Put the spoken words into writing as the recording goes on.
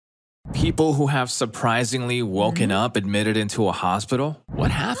People who have surprisingly woken up admitted into a hospital? What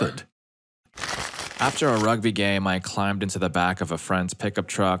happened? After a rugby game, I climbed into the back of a friend's pickup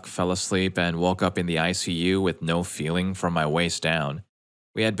truck, fell asleep, and woke up in the ICU with no feeling from my waist down.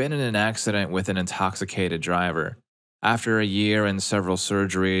 We had been in an accident with an intoxicated driver. After a year and several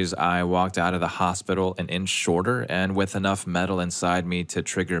surgeries, I walked out of the hospital an inch shorter and with enough metal inside me to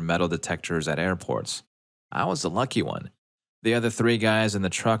trigger metal detectors at airports. I was the lucky one. The other 3 guys in the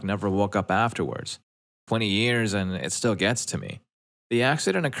truck never woke up afterwards. 20 years and it still gets to me. The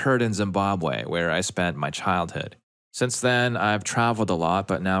accident occurred in Zimbabwe, where I spent my childhood. Since then, I've traveled a lot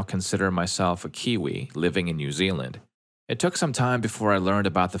but now consider myself a Kiwi living in New Zealand. It took some time before I learned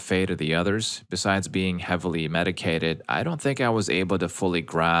about the fate of the others. Besides being heavily medicated, I don't think I was able to fully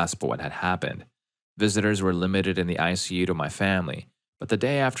grasp what had happened. Visitors were limited in the ICU to my family, but the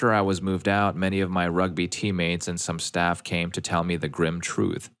day after I was moved out, many of my rugby teammates and some staff came to tell me the grim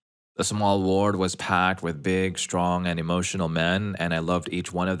truth. The small ward was packed with big, strong, and emotional men, and I loved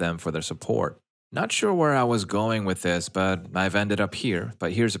each one of them for their support. Not sure where I was going with this, but I've ended up here.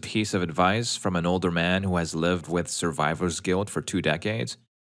 But here's a piece of advice from an older man who has lived with survivor's guilt for 2 decades,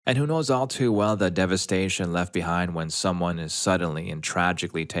 and who knows all too well the devastation left behind when someone is suddenly and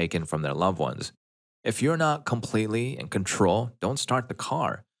tragically taken from their loved ones. If you're not completely in control, don't start the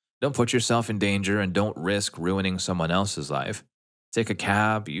car. Don't put yourself in danger and don't risk ruining someone else's life. Take a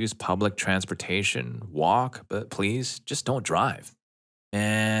cab, use public transportation, walk, but please just don't drive.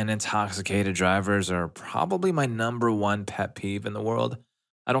 And intoxicated drivers are probably my #1 pet peeve in the world.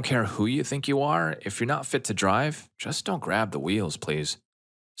 I don't care who you think you are, if you're not fit to drive, just don't grab the wheels, please.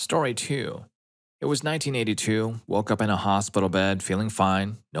 Story 2. It was 1982, woke up in a hospital bed, feeling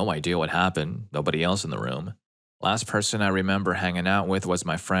fine, no idea what happened, nobody else in the room. Last person I remember hanging out with was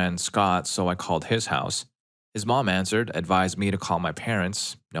my friend Scott, so I called his house. His mom answered, advised me to call my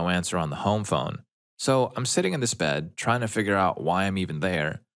parents, no answer on the home phone. So I'm sitting in this bed, trying to figure out why I'm even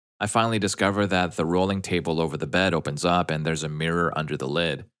there. I finally discover that the rolling table over the bed opens up and there's a mirror under the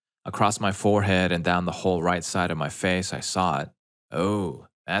lid. Across my forehead and down the whole right side of my face, I saw it. Oh,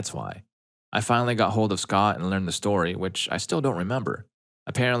 that's why. I finally got hold of Scott and learned the story, which I still don't remember.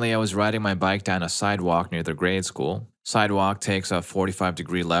 Apparently, I was riding my bike down a sidewalk near the grade school. Sidewalk takes a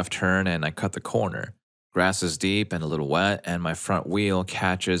 45-degree left turn and I cut the corner. Grass is deep and a little wet, and my front wheel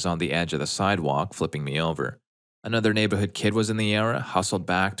catches on the edge of the sidewalk, flipping me over. Another neighborhood kid was in the area, hustled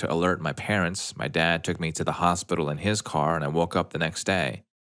back to alert my parents. My dad took me to the hospital in his car, and I woke up the next day.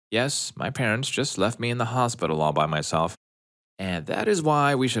 Yes, my parents just left me in the hospital all by myself. And that is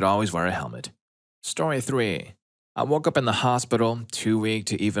why we should always wear a helmet. Story 3. I woke up in the hospital, too weak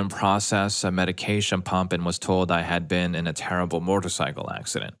to even process a medication pump, and was told I had been in a terrible motorcycle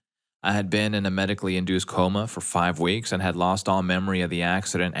accident. I had been in a medically induced coma for 5 weeks and had lost all memory of the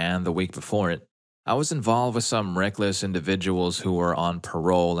accident and the week before it. I was involved with some reckless individuals who were on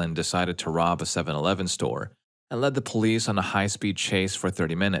parole and decided to rob a 7-Eleven store, and led the police on a high-speed chase for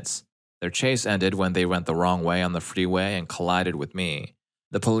 30 minutes. Their chase ended when they went the wrong way on the freeway and collided with me.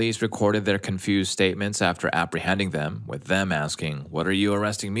 The police recorded their confused statements after apprehending them, with them asking, "What are you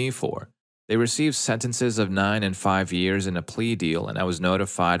arresting me for?" They received sentences of 9 and 5 years in a plea deal, and I was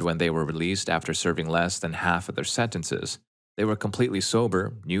notified when they were released after serving less than half of their sentences. They were completely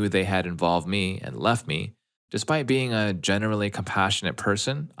sober, knew they had involved me, and left me. Despite being a generally compassionate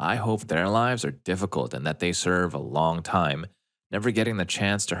person, I hope their lives are difficult and that they serve a long time, never getting the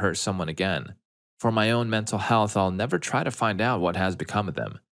chance to hurt someone again. For my own mental health, I'll never try to find out what has become of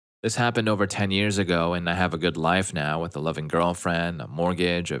them. This happened over 10 years ago, and I have a good life now with a loving girlfriend, a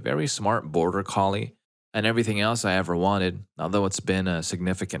mortgage, a very smart border collie, and everything else I ever wanted, although it's been a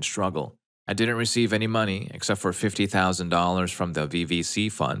significant struggle. I didn't receive any money except for $50,000 from the VVC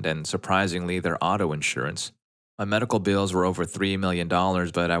fund and, surprisingly, their auto insurance. My medical bills were over $3 million,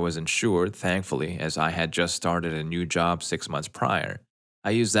 but I was insured, thankfully, as I had just started a new job 6 months prior. I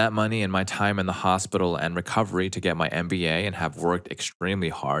used that money and my time in the hospital and recovery to get my MBA and have worked extremely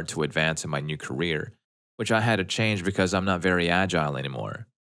hard to advance in my new career, which I had to change because I'm not very agile anymore.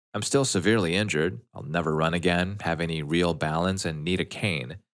 I'm still severely injured, I'll never run again, have any real balance, and need a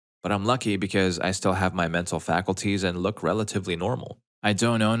cane. But I'm lucky because I still have my mental faculties and look relatively normal. I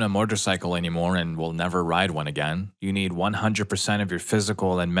don't own a motorcycle anymore and will never ride one again. You need 100% of your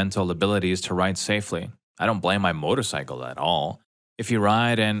physical and mental abilities to ride safely. I don't blame my motorcycle at all. If you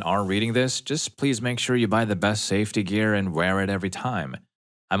ride and are reading this, just please make sure you buy the best safety gear and wear it every time.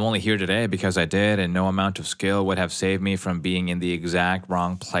 I'm only here today because I did, and no amount of skill would have saved me from being in the exact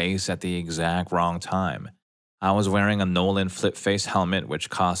wrong place at the exact wrong time. I was wearing a Nolan flip-face helmet,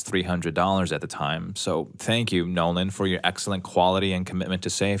 which cost $300 at the time, so thank you, Nolan, for your excellent quality and commitment to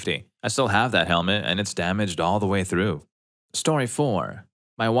safety. I still have that helmet, and it's damaged all the way through. Story 4.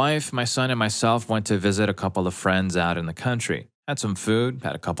 My wife, my son, and myself went to visit a couple of friends out in the country. Had some food,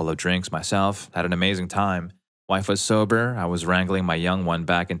 had a couple of drinks myself, had an amazing time. Wife was sober. I was wrangling my young one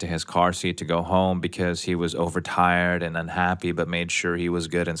back into his car seat to go home because he was overtired and unhappy, but made sure he was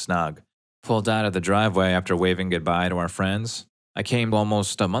good and snug. Pulled out of the driveway after waving goodbye to our friends. I came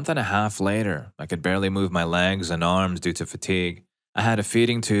almost a month and a half later. I could barely move my legs and arms due to fatigue. I had a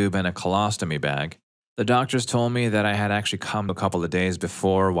feeding tube and a colostomy bag. The doctors told me that I had actually come a couple of days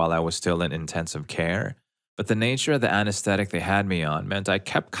before while I was still in intensive care, but the nature of the anesthetic they had me on meant I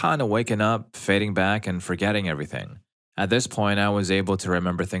kept kind of waking up, fading back, and forgetting everything. At this point, I was able to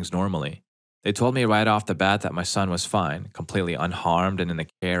remember things normally. They told me right off the bat that my son was fine, completely unharmed and in the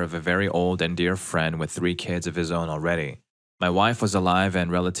care of a very old and dear friend with 3 kids of his own already. My wife was alive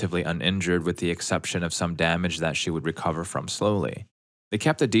and relatively uninjured with the exception of some damage that she would recover from slowly. They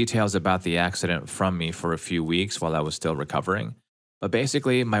kept the details about the accident from me for a few weeks while I was still recovering. But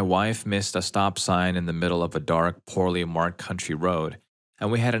basically, my wife missed a stop sign in the middle of a dark, poorly marked country road,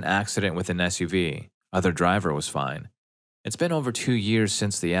 and we had an accident with an SUV. Other driver was fine. It's been over 2 years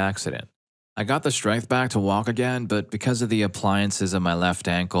since the accident. I got the strength back to walk again, but because of the appliances in my left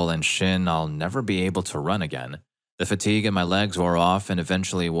ankle and shin, I'll never be able to run again. The fatigue in my legs wore off and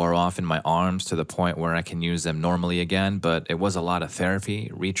eventually wore off in my arms to the point where I can use them normally again, but it was a lot of therapy,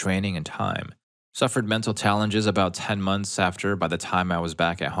 retraining, and time. Suffered mental challenges about 10 months after by the time I was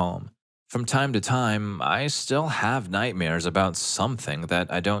back at home. From time to time, I still have nightmares about something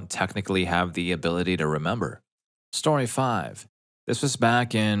that I don't technically have the ability to remember. Story 5. This was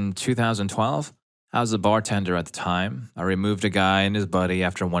back in 2012. I was a bartender at the time. I removed a guy and his buddy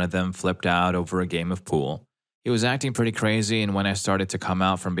after one of them flipped out over a game of pool. He was acting pretty crazy, and when I started to come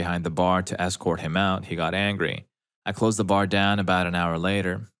out from behind the bar to escort him out, he got angry. I closed the bar down about an hour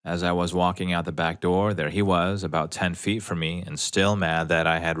later. As I was walking out the back door, there he was, about 10 feet from me, and still mad that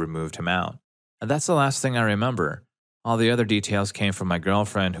I had removed him out. And that's the last thing I remember. All the other details came from my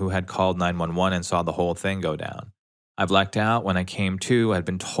girlfriend who had called 911 and saw the whole thing go down. I blacked out. When I came to, I had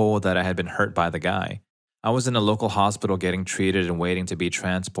been told that I had been hurt by the guy. I was in a local hospital getting treated and waiting to be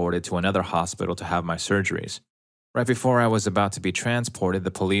transported to another hospital to have my surgeries. Right before I was about to be transported,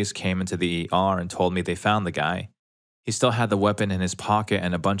 the police came into the ER and told me they found the guy. He still had the weapon in his pocket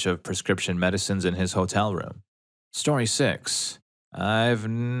and a bunch of prescription medicines in his hotel room. Story 6. I've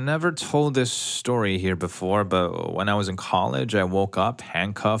never told this story here before, but when I was in college, I woke up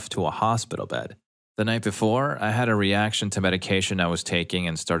handcuffed to a hospital bed. The night before, I had a reaction to medication I was taking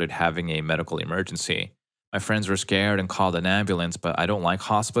and started having a medical emergency. My friends were scared and called an ambulance, but I don't like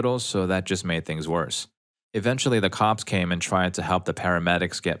hospitals, so that just made things worse. Eventually, the cops came and tried to help the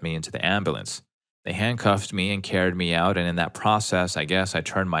paramedics get me into the ambulance. They handcuffed me and carried me out, and in that process, I guess I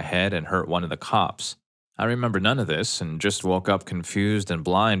turned my head and hurt one of the cops. I remember none of this and just woke up confused and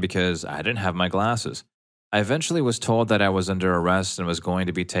blind because I didn't have my glasses. I eventually was told that I was under arrest and was going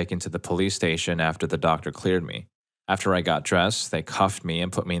to be taken to the police station after the doctor cleared me. After I got dressed, they cuffed me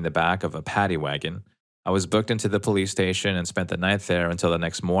and put me in the back of a paddy wagon. I was booked into the police station and spent the night there until the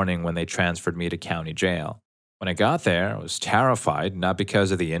next morning when they transferred me to county jail. When I got there, I was terrified, not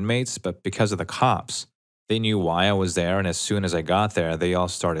because of the inmates, but because of the cops. They knew why I was there, and as soon as I got there, they all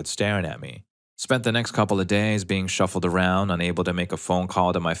started staring at me. Spent the next couple of days being shuffled around, unable to make a phone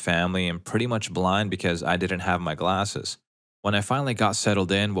call to my family, and pretty much blind because I didn't have my glasses. When I finally got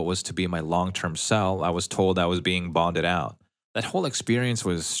settled in what was to be my long-term cell, I was told I was being bonded out. That whole experience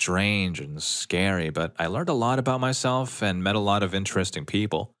was strange and scary, but I learned a lot about myself and met a lot of interesting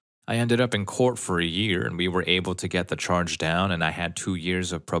people. I ended up in court for a year, and we were able to get the charge down, and I had 2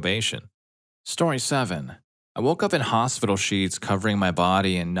 years of probation. Story 7. I woke up in hospital sheets covering my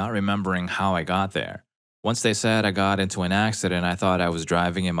body and not remembering how I got there. Once they said I got into an accident, I thought I was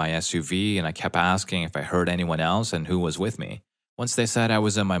driving in my SUV, and I kept asking if I heard anyone else and who was with me. Once they said I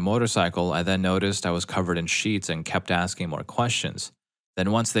was in my motorcycle, I then noticed I was covered in sheets and kept asking more questions.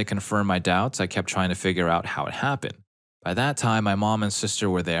 Then once they confirmed my doubts, I kept trying to figure out how it happened. By that time, my mom and sister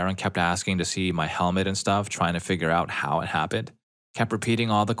were there and kept asking to see my helmet and stuff, trying to figure out how it happened. Kept repeating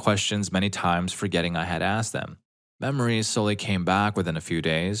all the questions many times, forgetting I had asked them. Memories slowly came back within a few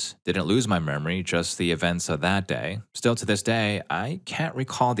days. Didn't lose my memory, just the events of that day. Still to this day, I can't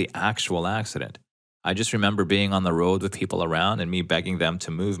recall the actual accident. I just remember being on the road with people around and me begging them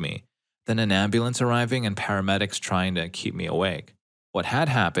to move me. Then an ambulance arriving and paramedics trying to keep me awake. What had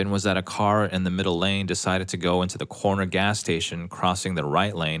happened was that a car in the middle lane decided to go into the corner gas station, crossing the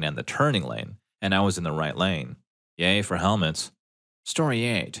right lane and the turning lane, and I was in the right lane. Yay for helmets. Story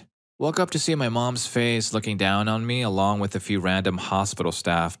 8. Woke up to see my mom's face looking down on me, along with a few random hospital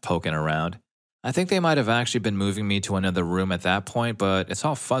staff poking around. I think they might have actually been moving me to another room at that point, but it's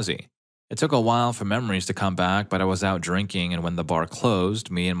all fuzzy. It took a while for memories to come back, but I was out drinking, and when the bar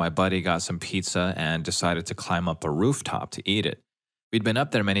closed, me and my buddy got some pizza and decided to climb up a rooftop to eat it. We'd been up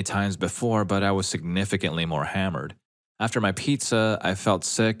there many times before, but I was significantly more hammered. After my pizza, I felt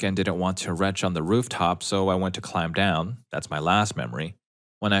sick and didn't want to retch on the rooftop, so I went to climb down. That's my last memory.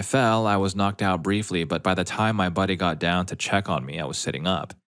 When I fell, I was knocked out briefly, but by the time my buddy got down to check on me, I was sitting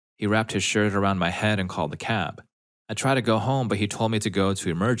up. He wrapped his shirt around my head and called the cab. I tried to go home, but he told me to go to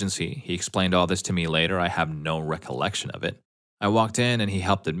emergency. He explained all this to me later. I have no recollection of it. I walked in and he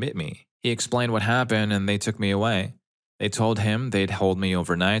helped admit me. He explained what happened and they took me away. They told him they'd hold me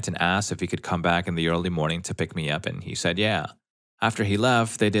overnight and asked if he could come back in the early morning to pick me up, and he said yeah. After he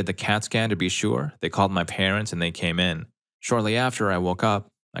left, they did the CAT scan to be sure. They called my parents and they came in. Shortly after, I woke up.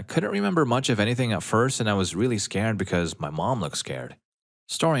 I couldn't remember much of anything at first, and I was really scared because my mom looked scared.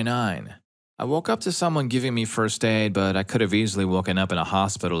 Story 9. I woke up to someone giving me first aid, but I could have easily woken up in a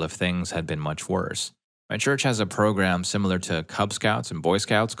hospital if things had been much worse. My church has a program similar to Cub Scouts and Boy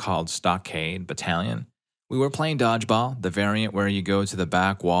Scouts called Stockade Battalion. We were playing dodgeball, the variant where you go to the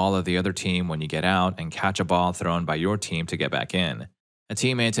back wall of the other team when you get out and catch a ball thrown by your team to get back in. A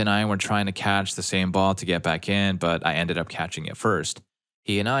teammate and I were trying to catch the same ball to get back in, but I ended up catching it first.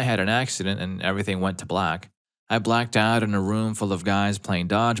 He and I had an accident and everything went to black. I blacked out in a room full of guys playing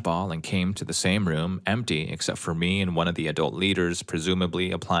dodgeball and came to the same room, empty except for me and one of the adult leaders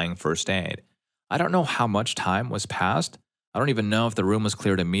presumably applying first aid. I don't know how much time was passed. I don't even know if the room was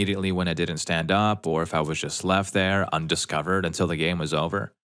cleared immediately when I didn't stand up or if I was just left there undiscovered until the game was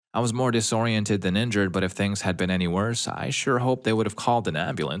over. I was more disoriented than injured, but if things had been any worse, I sure hope they would have called an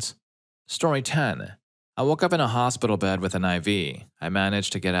ambulance. Story 10. I woke up in a hospital bed with an IV. I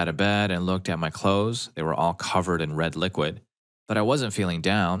managed to get out of bed and looked at my clothes. They were all covered in red liquid. But I wasn't feeling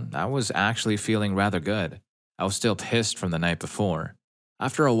down. I was actually feeling rather good. I was still pissed from the night before.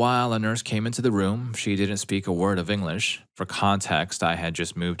 After a while, a nurse came into the room. She didn't speak a word of English. For context, I had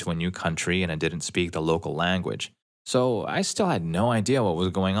just moved to a new country and I didn't speak the local language. So I still had no idea what was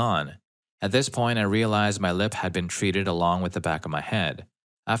going on. At this point, I realized my lip had been treated along with the back of my head.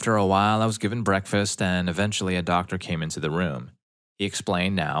 After a while, I was given breakfast and eventually a doctor came into the room. He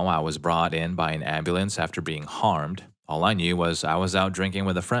explained now I was brought in by an ambulance after being harmed. All I knew was I was out drinking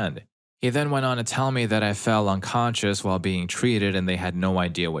with a friend. He then went on to tell me that I fell unconscious while being treated and they had no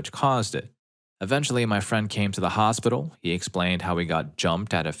idea which caused it. Eventually, my friend came to the hospital. He explained how we got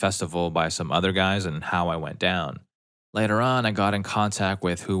jumped at a festival by some other guys and how I went down. Later on, I got in contact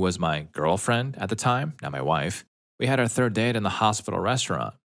with who was my girlfriend at the time, now my wife. We had our third date in the hospital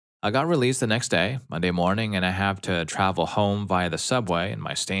restaurant. I got released the next day, Monday morning, and I have to travel home via the subway in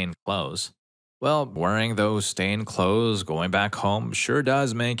my stained clothes. Well, wearing those stained clothes going back home sure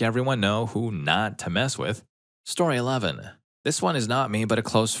does make everyone know who not to mess with. Story 11. This one is not me but a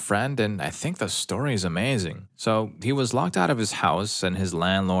close friend, and I think the story is amazing. So, he was locked out of his house and his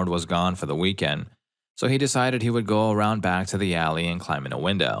landlord was gone for the weekend. So he decided he would go around back to the alley and climb in a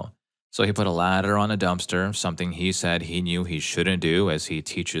window. So he put a ladder on a dumpster, something he said he knew he shouldn't do as he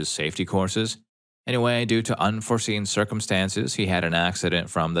teaches safety courses. Anyway, due to unforeseen circumstances, he had an accident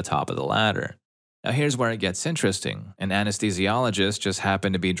from the top of the ladder. Now here's where it gets interesting. An anesthesiologist just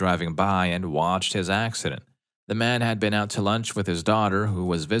happened to be driving by and watched his accident. The man had been out to lunch with his daughter who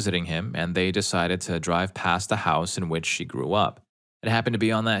was visiting him, and they decided to drive past the house in which she grew up. It happened to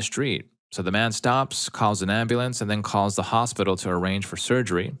be on that street. So the man stops, calls an ambulance, and then calls the hospital to arrange for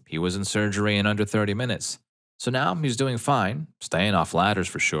surgery. He was in surgery in under 30 minutes. So now he's doing fine, staying off ladders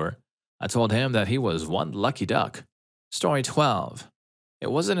for sure. I told him that he was one lucky duck. Story 12.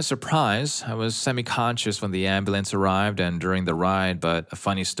 It wasn't a surprise. I was semi-conscious when the ambulance arrived and during the ride, but a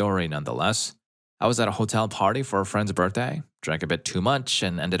funny story nonetheless. I was at a hotel party for a friend's birthday, drank a bit too much,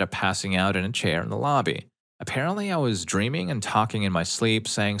 and ended up passing out in a chair in the lobby. Apparently, I was dreaming and talking in my sleep,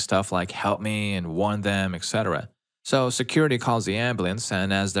 saying stuff like help me and warn them, etc. So security calls the ambulance,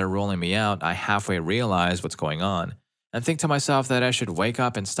 and as they're rolling me out, I halfway realize what's going on and think to myself that I should wake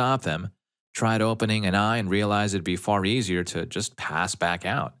up and stop them. Tried opening an eye and realized it'd be far easier to just pass back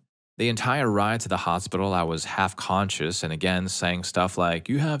out. The entire ride to the hospital, I was half conscious and again saying stuff like,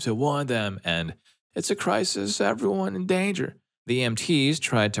 you have to warn them, and it's a crisis, everyone in danger. The EMTs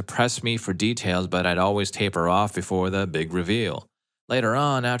tried to press me for details, but I'd always taper off before the big reveal. Later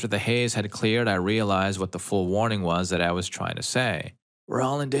on, after the haze had cleared, I realized what the full warning was that I was trying to say. We're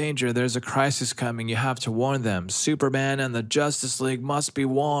all in danger, there's a crisis coming, you have to warn them. Superman and the Justice League must be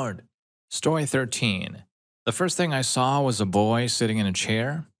warned. Story 13. The first thing I saw was a boy sitting in a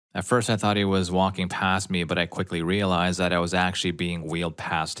chair. At first, I thought he was walking past me, but I quickly realized that I was actually being wheeled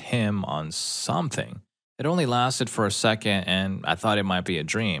past him on something. It only lasted for a second, and I thought it might be a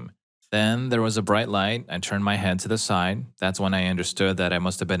dream. Then there was a bright light. I turned my head to the side. That's when I understood that I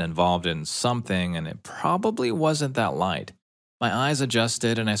must have been involved in something, and it probably wasn't that light. My eyes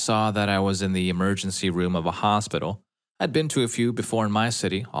adjusted, and I saw that I was in the emergency room of a hospital. I'd been to a few before in my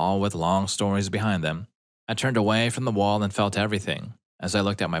city, all with long stories behind them. I turned away from the wall and felt everything. As I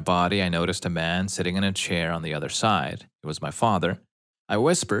looked at my body, I noticed a man sitting in a chair on the other side. It was my father. I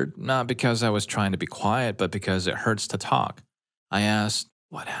whispered, not because I was trying to be quiet, but because it hurts to talk. I asked,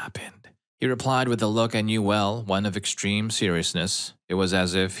 "What happened?" He replied with a look I knew well, one of extreme seriousness. It was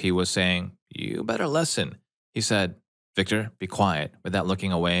as if he was saying, "You better listen." He said, "Victor, be quiet," without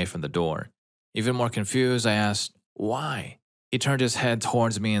looking away from the door. Even more confused, I asked, "Why?" He turned his head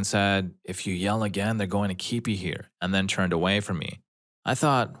towards me and said, "If you yell again, they're going to keep you here," and then turned away from me. I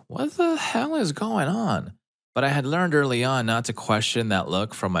thought, what the hell is going on? But I had learned early on not to question that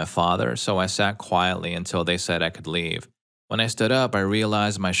look from my father, so I sat quietly until they said I could leave. When I stood up, I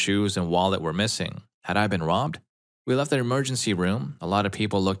realized my shoes and wallet were missing. Had I been robbed? We left the emergency room. A lot of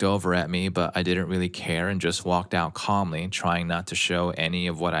people looked over at me, but I didn't really care and just walked out calmly, trying not to show any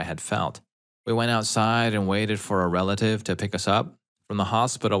of what I had felt. We went outside and waited for a relative to pick us up. From the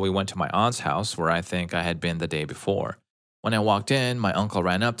hospital, we went to my aunt's house, where I think I had been the day before. When I walked in, my uncle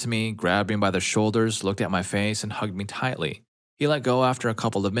ran up to me, grabbed me by the shoulders, looked at my face, and hugged me tightly. He let go after a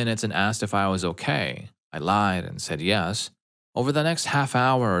couple of minutes and asked if I was okay. I lied and said yes. Over the next half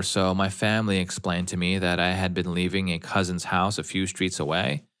hour or so, my family explained to me that I had been leaving a cousin's house a few streets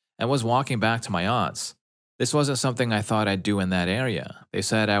away and was walking back to my aunt's. This wasn't something I thought I'd do in that area. They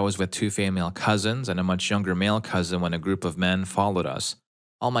said I was with two female cousins and a much younger male cousin when a group of men followed us.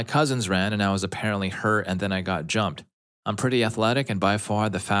 All my cousins ran and I was apparently hurt, and then I got jumped. I'm pretty athletic and by far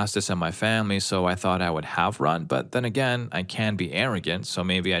the fastest in my family, so I thought I would have run, but then again, I can be arrogant, so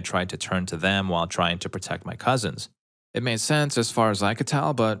maybe I tried to turn to them while trying to protect my cousins. It made sense as far as I could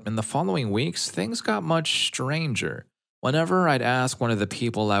tell, but in the following weeks, things got much stranger. Whenever I'd ask one of the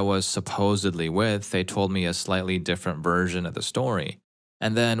people I was supposedly with, they told me a slightly different version of the story.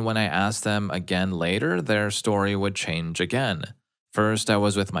 And then when I asked them again later, their story would change again. First, I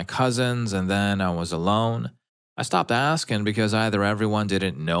was with my cousins, and then I was alone. I stopped asking because either everyone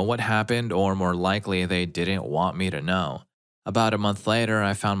didn't know what happened, or more likely they didn't want me to know. About a month later,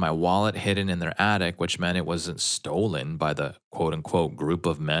 I found my wallet hidden in their attic, which meant it wasn't stolen by the quote-unquote group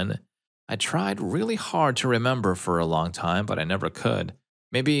of men. I tried really hard to remember for a long time, but I never could.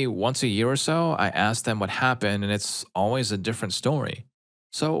 Maybe once a year or so, I asked them what happened, and it's always a different story.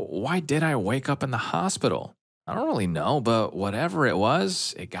 So why did I wake up in the hospital? I don't really know, but whatever it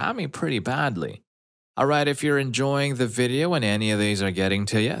was, it got me pretty badly. Alright, if you're enjoying the video and any of these are getting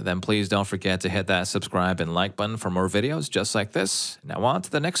to you, then please don't forget to hit that subscribe and like button for more videos just like this. Now on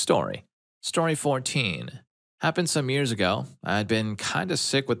to the next story. Story 14. Happened some years ago. I'd been kinda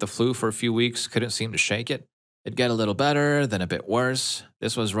sick with the flu for a few weeks, couldn't seem to shake it. It'd get a little better, then a bit worse.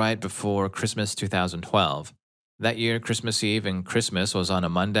 This was right before Christmas 2012. That year, Christmas Eve and Christmas was on a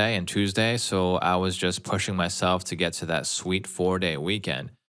Monday and Tuesday, so I was just pushing myself to get to that sweet 4-day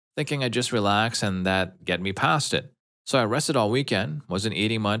weekend, thinking I'd just relax and that get me past it. So I rested all weekend, wasn't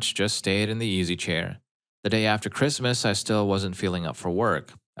eating much, just stayed in the easy chair. The day after Christmas, I still wasn't feeling up for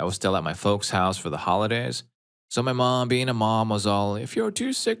work. I was still at my folks' house for the holidays. So my mom, being a mom, was all, "If you're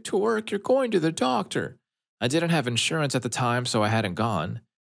too sick to work, you're going to the doctor." I didn't have insurance at the time, so I hadn't gone.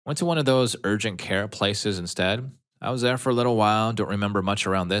 Went to one of those urgent care places instead. I was there for a little while, don't remember much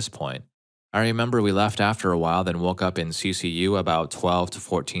around this point. I remember we left after a while, then woke up in CCU about 12 to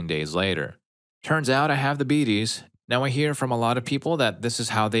 14 days later. Turns out I have the beaties. Now I hear from a lot of people that this is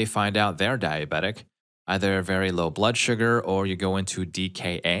how they find out they're diabetic. Either very low blood sugar or you go into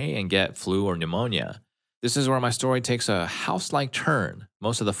DKA and get flu or pneumonia. This is where my story takes a house-like turn.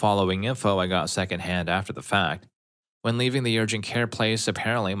 Most of the following info I got secondhand after the fact. When leaving the urgent care place,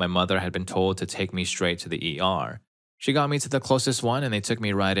 apparently my mother had been told to take me straight to the ER. She got me to the closest one and they took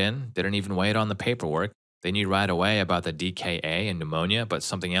me right in, didn't even wait on the paperwork. They knew right away about the DKA and pneumonia, but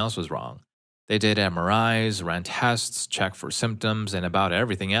something else was wrong. They did MRIs, ran tests, checked for symptoms, and about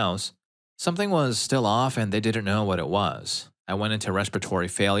everything else. Something was still off and they didn't know what it was. I went into respiratory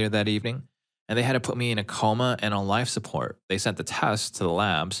failure that evening, and they had to put me in a coma and on life support. They sent the tests to the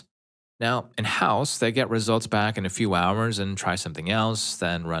labs. Now, in-house, they get results back in a few hours and try something else,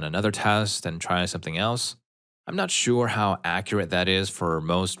 then run another test and try something else. I'm not sure how accurate that is for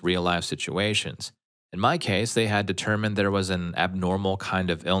most real-life situations. In my case, they had determined there was an abnormal kind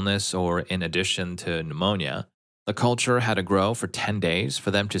of illness or in addition to pneumonia. The culture had to grow for 10 days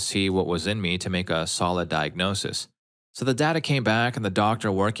for them to see what was in me to make a solid diagnosis. So the data came back, and the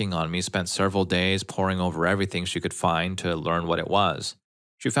doctor working on me spent several days poring over everything she could find to learn what it was.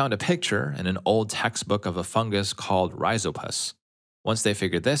 She found a picture in an old textbook of a fungus called rhizopus. Once they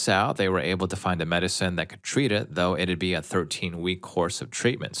figured this out, they were able to find a medicine that could treat it, though it'd be a 13-week course of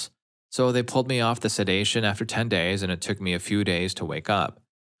treatments. So they pulled me off the sedation after 10 days, and it took me a few days to wake up.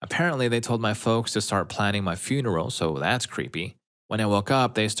 Apparently, they told my folks to start planning my funeral, so that's creepy. When I woke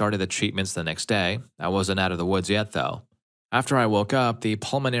up, they started the treatments the next day. I wasn't out of the woods yet, though. After I woke up, the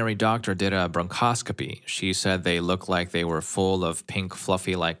pulmonary doctor did a bronchoscopy. She said they looked like they were full of pink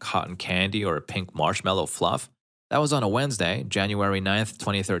fluffy like cotton candy or pink marshmallow fluff. That was on a Wednesday, January 9th,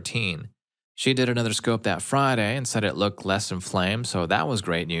 2013. She did another scope that Friday and said it looked less inflamed, so that was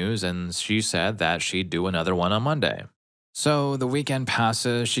great news, and she said that she'd do another one on Monday. So the weekend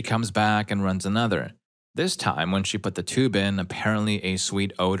passes, she comes back and runs another. This time, when she put the tube in, apparently a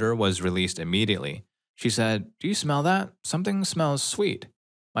sweet odor was released immediately. She said, "Do you smell that? Something smells sweet."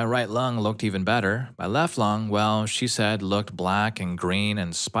 My right lung looked even better. My left lung, well, she said, looked black and green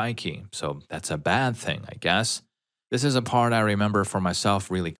and spiky, so that's a bad thing, I guess. This is a part I remember for myself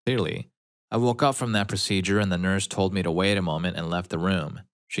really clearly. I woke up from that procedure and the nurse told me to wait a moment and left the room.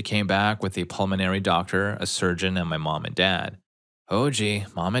 She came back with the pulmonary doctor, a surgeon, and my mom and dad. Oh gee,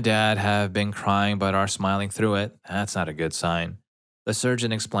 mom and dad have been crying but are smiling through it. That's not a good sign. The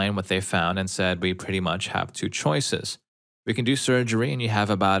surgeon explained what they found and said we pretty much have two choices. We can do surgery and you have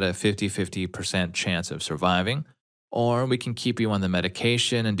about a 50-50% chance of surviving, or we can keep you on the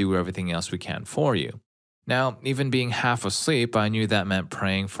medication and do everything else we can for you. Now, even being half asleep, I knew that meant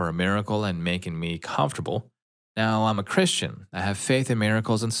praying for a miracle and making me comfortable. Now, I'm a Christian. I have faith in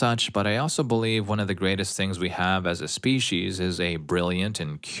miracles and such, but I also believe one of the greatest things we have as a species is a brilliant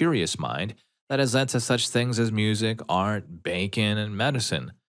and curious mind that has led to such things as music, art, bacon, and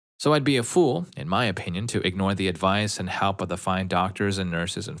medicine. So I'd be a fool, in my opinion, to ignore the advice and help of the fine doctors and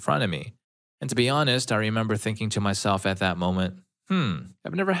nurses in front of me. And to be honest, I remember thinking to myself at that moment,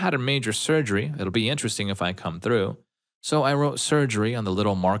 I've never had a major surgery. It'll be interesting if I come through. So I wrote surgery on the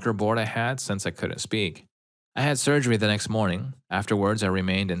little marker board I had since I couldn't speak. I had surgery the next morning. Afterwards, I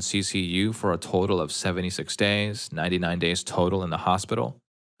remained in CCU for a total of 76 days, 99 days total in the hospital.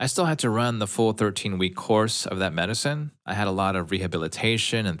 I still had to run the full 13-week course of that medicine. I had a lot of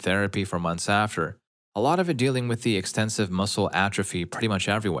rehabilitation and therapy for months after, a lot of it dealing with the extensive muscle atrophy pretty much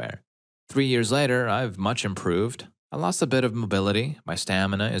everywhere. 3 years later, I've much improved. I lost a bit of mobility. My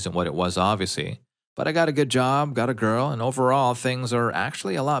stamina isn't what it was, obviously. But I got a good job, got a girl, and overall, things are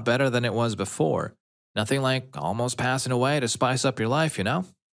actually a lot better than it was before. Nothing like almost passing away to spice up your life, you know?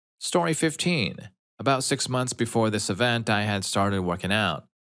 Story 15. About 6 months before this event, I had started working out.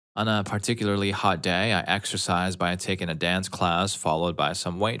 On a particularly hot day, I exercised by taking a dance class followed by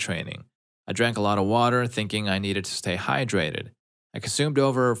some weight training. I drank a lot of water, thinking I needed to stay hydrated. I consumed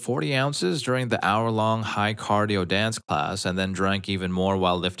over 40 ounces during the hour-long high-cardio dance class and then drank even more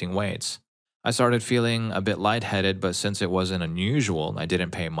while lifting weights. I started feeling a bit lightheaded, but since it wasn't unusual, I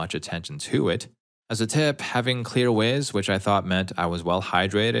didn't pay much attention to it. As a tip, having clear whiz, which I thought meant I was well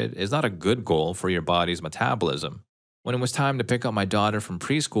hydrated, is not a good goal for your body's metabolism. When it was time to pick up my daughter from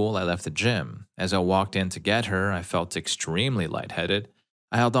preschool, I left the gym. As I walked in to get her, I felt extremely lightheaded.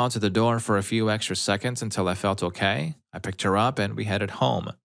 I held on to the door for a few extra seconds until I felt okay. I picked her up and we headed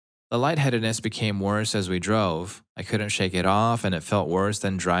home. The lightheadedness became worse as we drove. I couldn't shake it off and it felt worse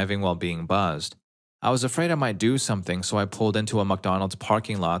than driving while being buzzed. I was afraid I might do something, so I pulled into a McDonald's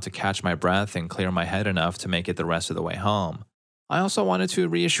parking lot to catch my breath and clear my head enough to make it the rest of the way home. I also wanted to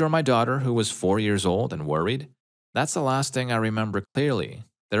reassure my daughter, who was 4 years old and worried. That's the last thing I remember clearly.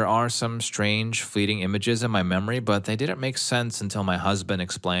 There are some strange, fleeting images in my memory, but they didn't make sense until my husband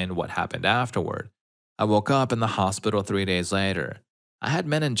explained what happened afterward. I woke up in the hospital 3 days later. I had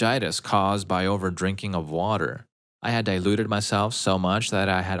meningitis caused by over-drinking of water. I had diluted myself so much that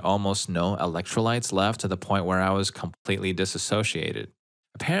I had almost no electrolytes left to the point where I was completely disassociated.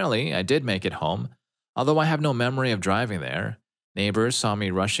 Apparently, I did make it home, although I have no memory of driving there. Neighbors saw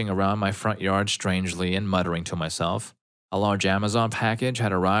me rushing around my front yard strangely and muttering to myself. A large Amazon package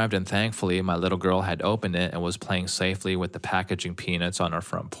had arrived and thankfully my little girl had opened it and was playing safely with the packaging peanuts on our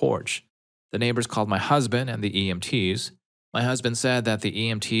front porch. The neighbors called my husband and the EMTs. My husband said that the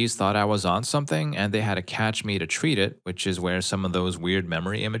EMTs thought I was on something and they had to catch me to treat it, which is where some of those weird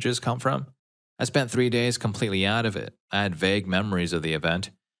memory images come from. I spent 3 days completely out of it. I had vague memories of the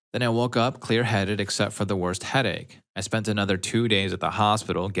event. Then I woke up clear-headed except for the worst headache. I spent another 2 days at the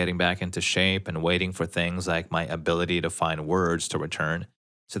hospital getting back into shape and waiting for things like my ability to find words to return.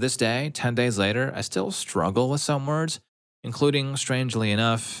 To this day, 10 days later, I still struggle with some words, including, strangely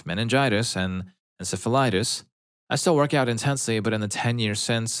enough, meningitis and encephalitis. I still work out intensely, but in the 10 years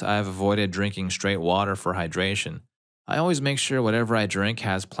since, I've avoided drinking straight water for hydration. I always make sure whatever I drink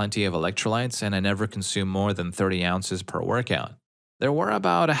has plenty of electrolytes, and I never consume more than 30 ounces per workout. There were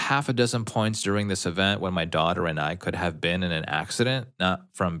about a half a dozen points during this event when my daughter and I could have been in an accident, not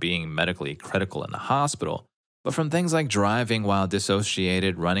from being medically critical in the hospital, but from things like driving while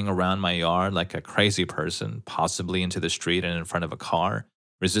dissociated, running around my yard like a crazy person, possibly into the street and in front of a car,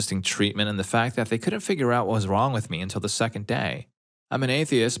 resisting treatment, and the fact that they couldn't figure out what was wrong with me until the second day. I'm an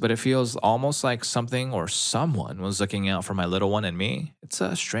atheist, but it feels almost like something or someone was looking out for my little one and me. It's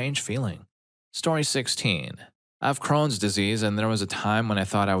a strange feeling. Story 16. I have Crohn's disease, and there was a time when I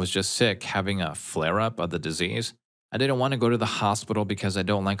thought I was just sick, having a flare-up of the disease. I didn't want to go to the hospital because I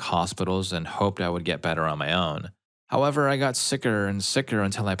don't like hospitals and hoped I would get better on my own. However, I got sicker and sicker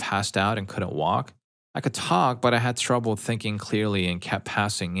until I passed out and couldn't walk. I could talk, but I had trouble thinking clearly and kept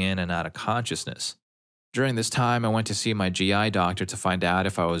passing in and out of consciousness. During this time, I went to see my GI doctor to find out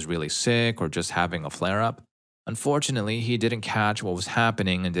if I was really sick or just having a flare-up. Unfortunately, he didn't catch what was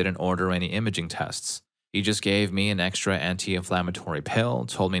happening and didn't order any imaging tests. He just gave me an extra anti-inflammatory pill,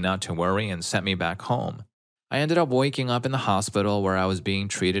 told me not to worry, and sent me back home. I ended up waking up in the hospital where I was being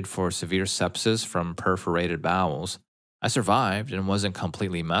treated for severe sepsis from perforated bowels. I survived and wasn't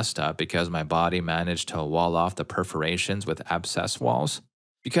completely messed up because my body managed to wall off the perforations with abscess walls.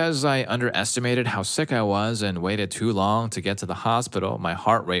 Because I underestimated how sick I was and waited too long to get to the hospital, my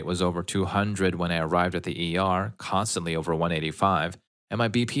heart rate was over 200 when I arrived at the ER, constantly over 185, and my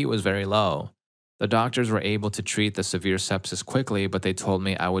BP was very low. The doctors were able to treat the severe sepsis quickly, but they told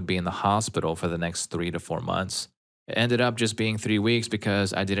me I would be in the hospital for the next 3 to 4 months. It ended up just being 3 weeks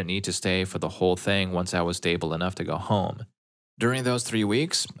because I didn't need to stay for the whole thing once I was stable enough to go home. During those 3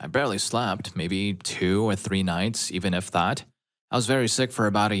 weeks, I barely slept, maybe 2 or 3 nights, even if that. I was very sick for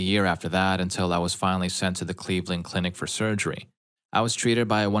about a year after that until I was finally sent to the Cleveland Clinic for surgery. I was treated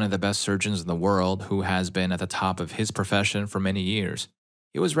by one of the best surgeons in the world who has been at the top of his profession for many years.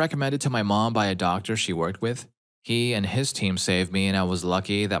 He was recommended to my mom by a doctor she worked with. He and his team saved me, and I was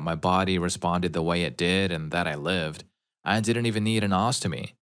lucky that my body responded the way it did and that I lived. I didn't even need an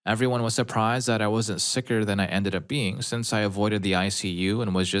ostomy. Everyone was surprised that I wasn't sicker than I ended up being since I avoided the ICU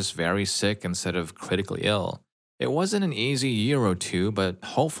and was just very sick instead of critically ill. It wasn't an easy year or two, but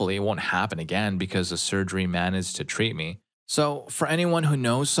hopefully it won't happen again because the surgery managed to treat me. So, for anyone who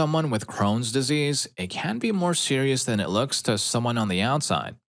knows someone with Crohn's disease, it can be more serious than it looks to someone on the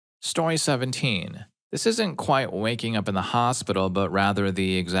outside. Story 17. This isn't quite waking up in the hospital, but rather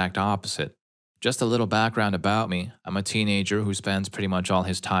the exact opposite. Just a little background about me. I'm a teenager who spends pretty much all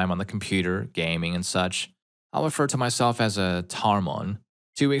his time on the computer, gaming, and such. I'll refer to myself as a Tarmon.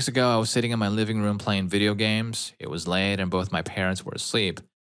 2 weeks ago, I was sitting in my living room playing video games. It was late and both my parents were asleep.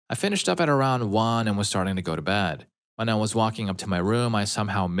 I finished up at around 1 and was starting to go to bed. When I was walking up to my room, I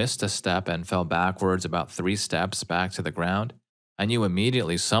somehow missed a step and fell backwards about 3 steps back to the ground. I knew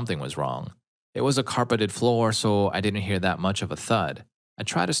immediately something was wrong. It was a carpeted floor, so I didn't hear that much of a thud. I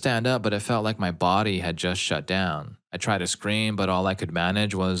tried to stand up, but it felt like my body had just shut down. I tried to scream, but all I could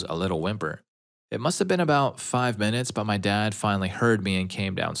manage was a little whimper. It must have been about 5 minutes, but my dad finally heard me and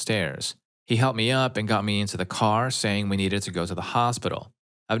came downstairs. He helped me up and got me into the car, saying we needed to go to the hospital.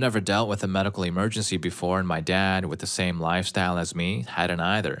 I've never dealt with a medical emergency before, and my dad, with the same lifestyle as me, hadn't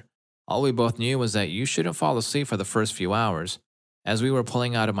either. All we both knew was that you shouldn't fall asleep for the first few hours. As we were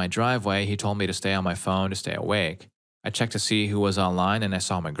pulling out of my driveway, he told me to stay on my phone to stay awake. I checked to see who was online, and I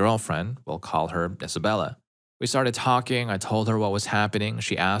saw my girlfriend, we'll call her Isabella. We started talking, I told her what was happening,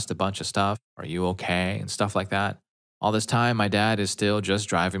 she asked a bunch of stuff, are you okay, and stuff like that. All this time, my dad is still just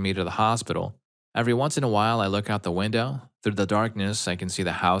driving me to the hospital. Every once in a while, I look out the window. Through the darkness, I can see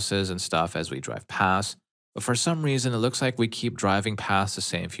the houses and stuff as we drive past, but for some reason, it looks like we keep driving past the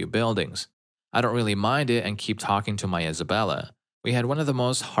same few buildings. I don't really mind it and keep talking to my Isabella. We had one of the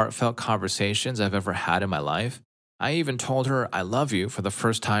most heartfelt conversations I've ever had in my life. I even told her I love you for the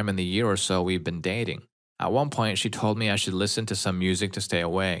first time in the year or so we've been dating. At one point, she told me I should listen to some music to stay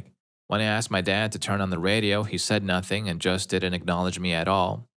awake. When I asked my dad to turn on the radio, he said nothing and just didn't acknowledge me at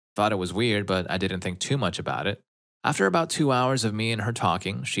all. Thought it was weird, but I didn't think too much about it. After about 2 hours of me and her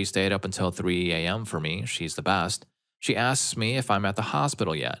talking, she stayed up until 3 a.m. for me, she's the best. She asks me if I'm at the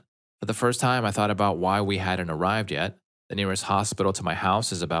hospital yet. For the first time, I thought about why we hadn't arrived yet. The nearest hospital to my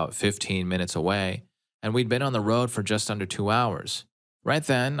house is about 15 minutes away, and we'd been on the road for just under 2 hours. Right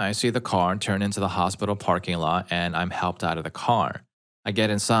then, I see the car turn into the hospital parking lot and I'm helped out of the car. I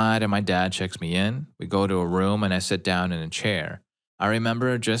get inside and my dad checks me in. We go to a room and I sit down in a chair. I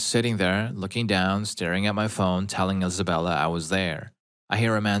remember just sitting there, looking down, staring at my phone, telling Isabella I was there. I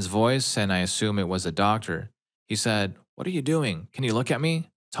hear a man's voice, and I assume it was a doctor. He said, "What are you doing? Can you look at me?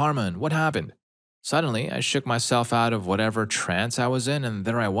 Tarman, what happened?" Suddenly, I shook myself out of whatever trance I was in, and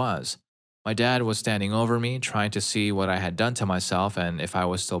there I was. My dad was standing over me, trying to see what I had done to myself and if I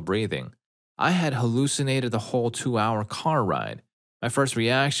was still breathing. I had hallucinated the whole 2 hour car ride. My first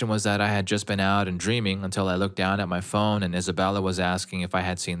reaction was that I had just been out and dreaming until I looked down at my phone and Isabella was asking if I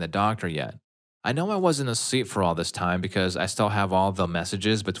had seen the doctor yet. I know I wasn't asleep for all this time because I still have all the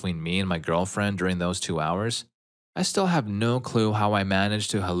messages between me and my girlfriend during those 2 hours. I still have no clue how I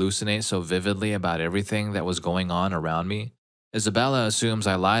managed to hallucinate so vividly about everything that was going on around me. Isabella assumes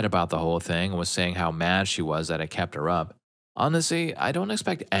I lied about the whole thing and was saying how mad she was that I kept her up. Honestly, I don't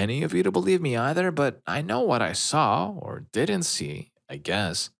expect any of you to believe me either, but I know what I saw, or didn't see, I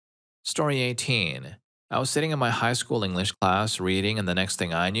guess. Story 18. I was sitting in my high school English class reading, and the next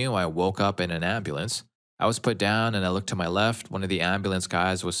thing I knew, I woke up in an ambulance. I was put down and I looked to my left. One of the ambulance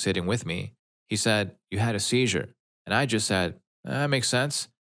guys was sitting with me. He said, "You had a seizure." And I just said, "That makes sense,"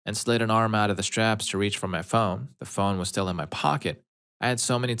 and slid an arm out of the straps to reach for my phone. The phone was still in my pocket. I had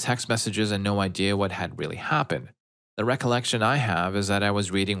so many text messages and no idea what had really happened. The recollection I have is that I was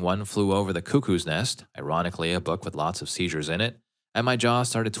reading One Flew Over the Cuckoo's Nest, ironically, a book with lots of seizures in it, and my jaw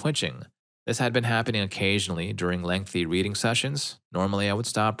started twitching. This had been happening occasionally during lengthy reading sessions. Normally, I would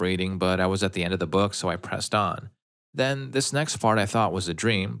stop reading, but I was at the end of the book, so I pressed on. Then, this next part I thought was a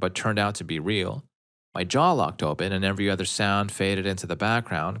dream, but turned out to be real. My jaw locked open and every other sound faded into the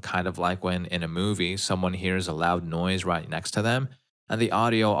background, kind of like when in a movie someone hears a loud noise right next to them and the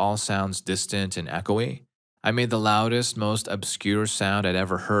audio all sounds distant and echoey. I made the loudest, most obscure sound I'd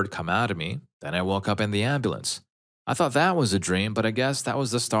ever heard come out of me. Then I woke up in the ambulance. I thought that was a dream, but I guess that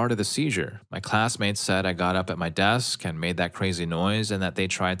was the start of the seizure. My classmates said I got up at my desk and made that crazy noise and that they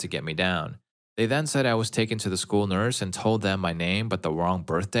tried to get me down. They then said I was taken to the school nurse and told them my name but the wrong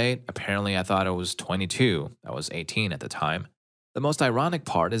birth date. Apparently, I thought I was 22. I was 18 at the time. The most ironic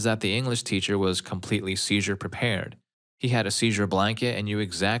part is that the English teacher was completely seizure prepared. He had a seizure blanket and knew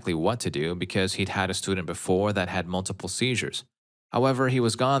exactly what to do because he'd had a student before that had multiple seizures. However, he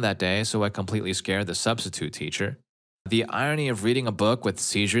was gone that day, so I completely scared the substitute teacher. The irony of reading a book with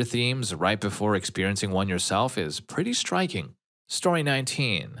seizure themes right before experiencing one yourself is pretty striking. Story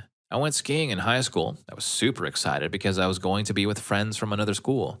 19. I went skiing in high school. I was super excited because I was going to be with friends from another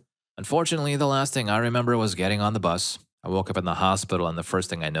school. Unfortunately, the last thing I remember was getting on the bus. I woke up in the hospital and the first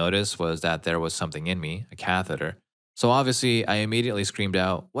thing I noticed was that there was something in me, a catheter. So obviously, I immediately screamed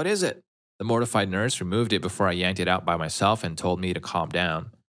out, "What is it?" The mortified nurse removed it before I yanked it out by myself and told me to calm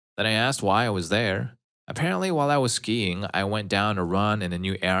down. Then I asked why I was there. Apparently, while I was skiing, I went down a run in a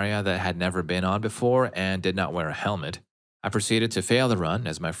new area that I had never been on before and did not wear a helmet. I proceeded to fail the run,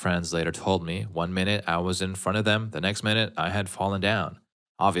 as my friends later told me. One minute I was in front of them, the next minute I had fallen down.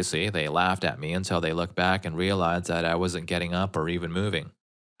 Obviously, they laughed at me until they looked back and realized that I wasn't getting up or even moving.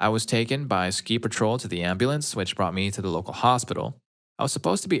 I was taken by ski patrol to the ambulance, which brought me to the local hospital. I was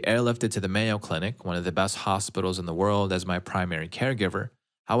supposed to be airlifted to the Mayo Clinic, one of the best hospitals in the world, as my primary caregiver.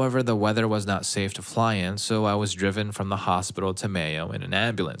 However, the weather was not safe to fly in, so I was driven from the hospital to Mayo in an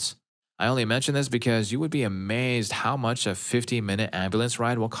ambulance. I only mention this because you would be amazed how much a 50-minute ambulance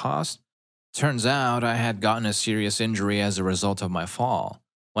ride will cost. Turns out I had gotten a serious injury as a result of my fall.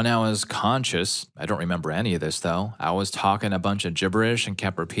 When I was conscious, I don't remember any of this though, I was talking a bunch of gibberish and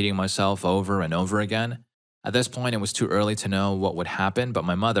kept repeating myself over and over again. At this point, it was too early to know what would happen, but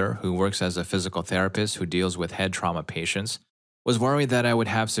my mother, who works as a physical therapist who deals with head trauma patients, was worried that I would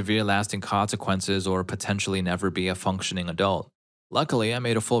have severe lasting consequences or potentially never be a functioning adult. Luckily, I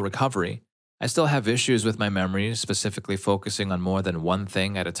made a full recovery. I still have issues with my memory, specifically focusing on more than one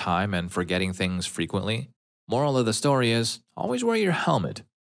thing at a time and forgetting things frequently. Moral of the story is, always wear your helmet.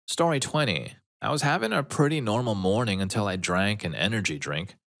 Story 20. I was having a pretty normal morning until I drank an energy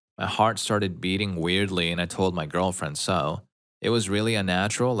drink. My heart started beating weirdly and I told my girlfriend so. It was really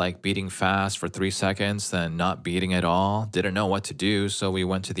unnatural, like beating fast for 3 seconds, then not beating at all. Didn't know what to do, so we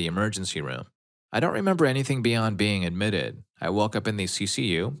went to the emergency room. I don't remember anything beyond being admitted. I woke up in the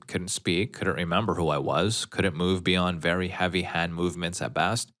CCU, couldn't speak, couldn't remember who I was, couldn't move beyond very heavy hand movements at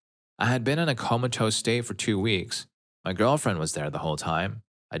best. I had been in a comatose state for 2 weeks. My girlfriend was there the whole time.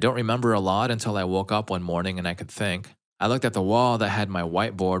 I don't remember a lot until I woke up one morning and I could think. I looked at the wall that had my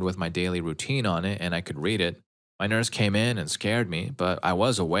whiteboard with my daily routine on it and I could read it. My nurse came in and scared me, but I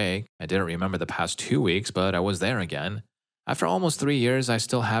was awake. I didn't remember the past 2 weeks, but I was there again. After almost 3 years, I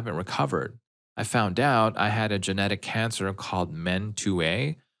still haven't recovered. I found out I had a genetic cancer called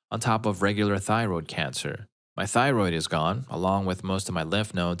MEN2A on top of regular thyroid cancer. My thyroid is gone, along with most of my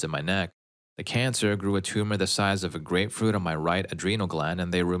lymph nodes in my neck. The cancer grew a tumor the size of a grapefruit on my right adrenal gland,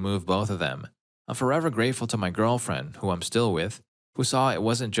 and they removed both of them. I'm forever grateful to my girlfriend, who I'm still with, who saw it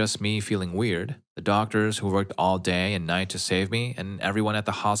wasn't just me feeling weird, the doctors who worked all day and night to save me, and everyone at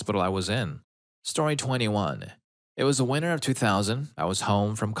the hospital I was in. Story 21. It was the winter of 2000. I was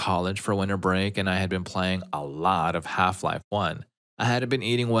home from college for winter break, and I had been playing a lot of Half-Life 1. I hadn't been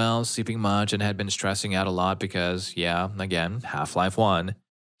eating well, sleeping much, and had been stressing out a lot because, yeah, again, Half-Life 1.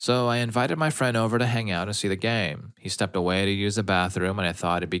 So I invited my friend over to hang out and see the game. He stepped away to use the bathroom, and I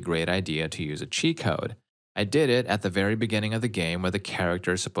thought it'd be a great idea to use a cheat code. I did it at the very beginning of the game where the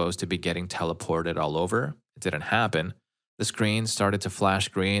character is supposed to be getting teleported all over. It didn't happen. The screen started to flash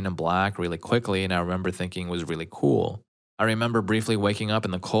green and black really quickly, and I remember thinking it was really cool. I remember briefly waking up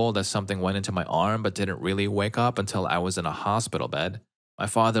in the cold as something went into my arm, but didn't really wake up until I was in a hospital bed. My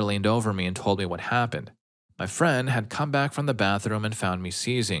father leaned over me and told me what happened. My friend had come back from the bathroom and found me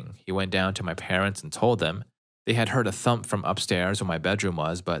seizing. He went down to my parents and told them. They had heard a thump from upstairs where my bedroom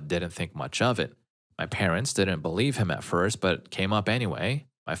was, but didn't think much of it. My parents didn't believe him at first, but came up anyway.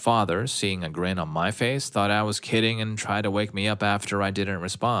 My father, seeing a grin on my face, thought I was kidding and tried to wake me up after I didn't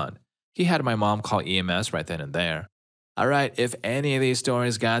respond. He had my mom call EMS right then and there. Alright, if any of these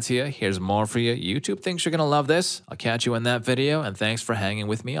stories got to you, here's more for you. YouTube thinks you're gonna love this. I'll catch you in that video, and thanks for hanging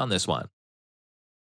with me on this one.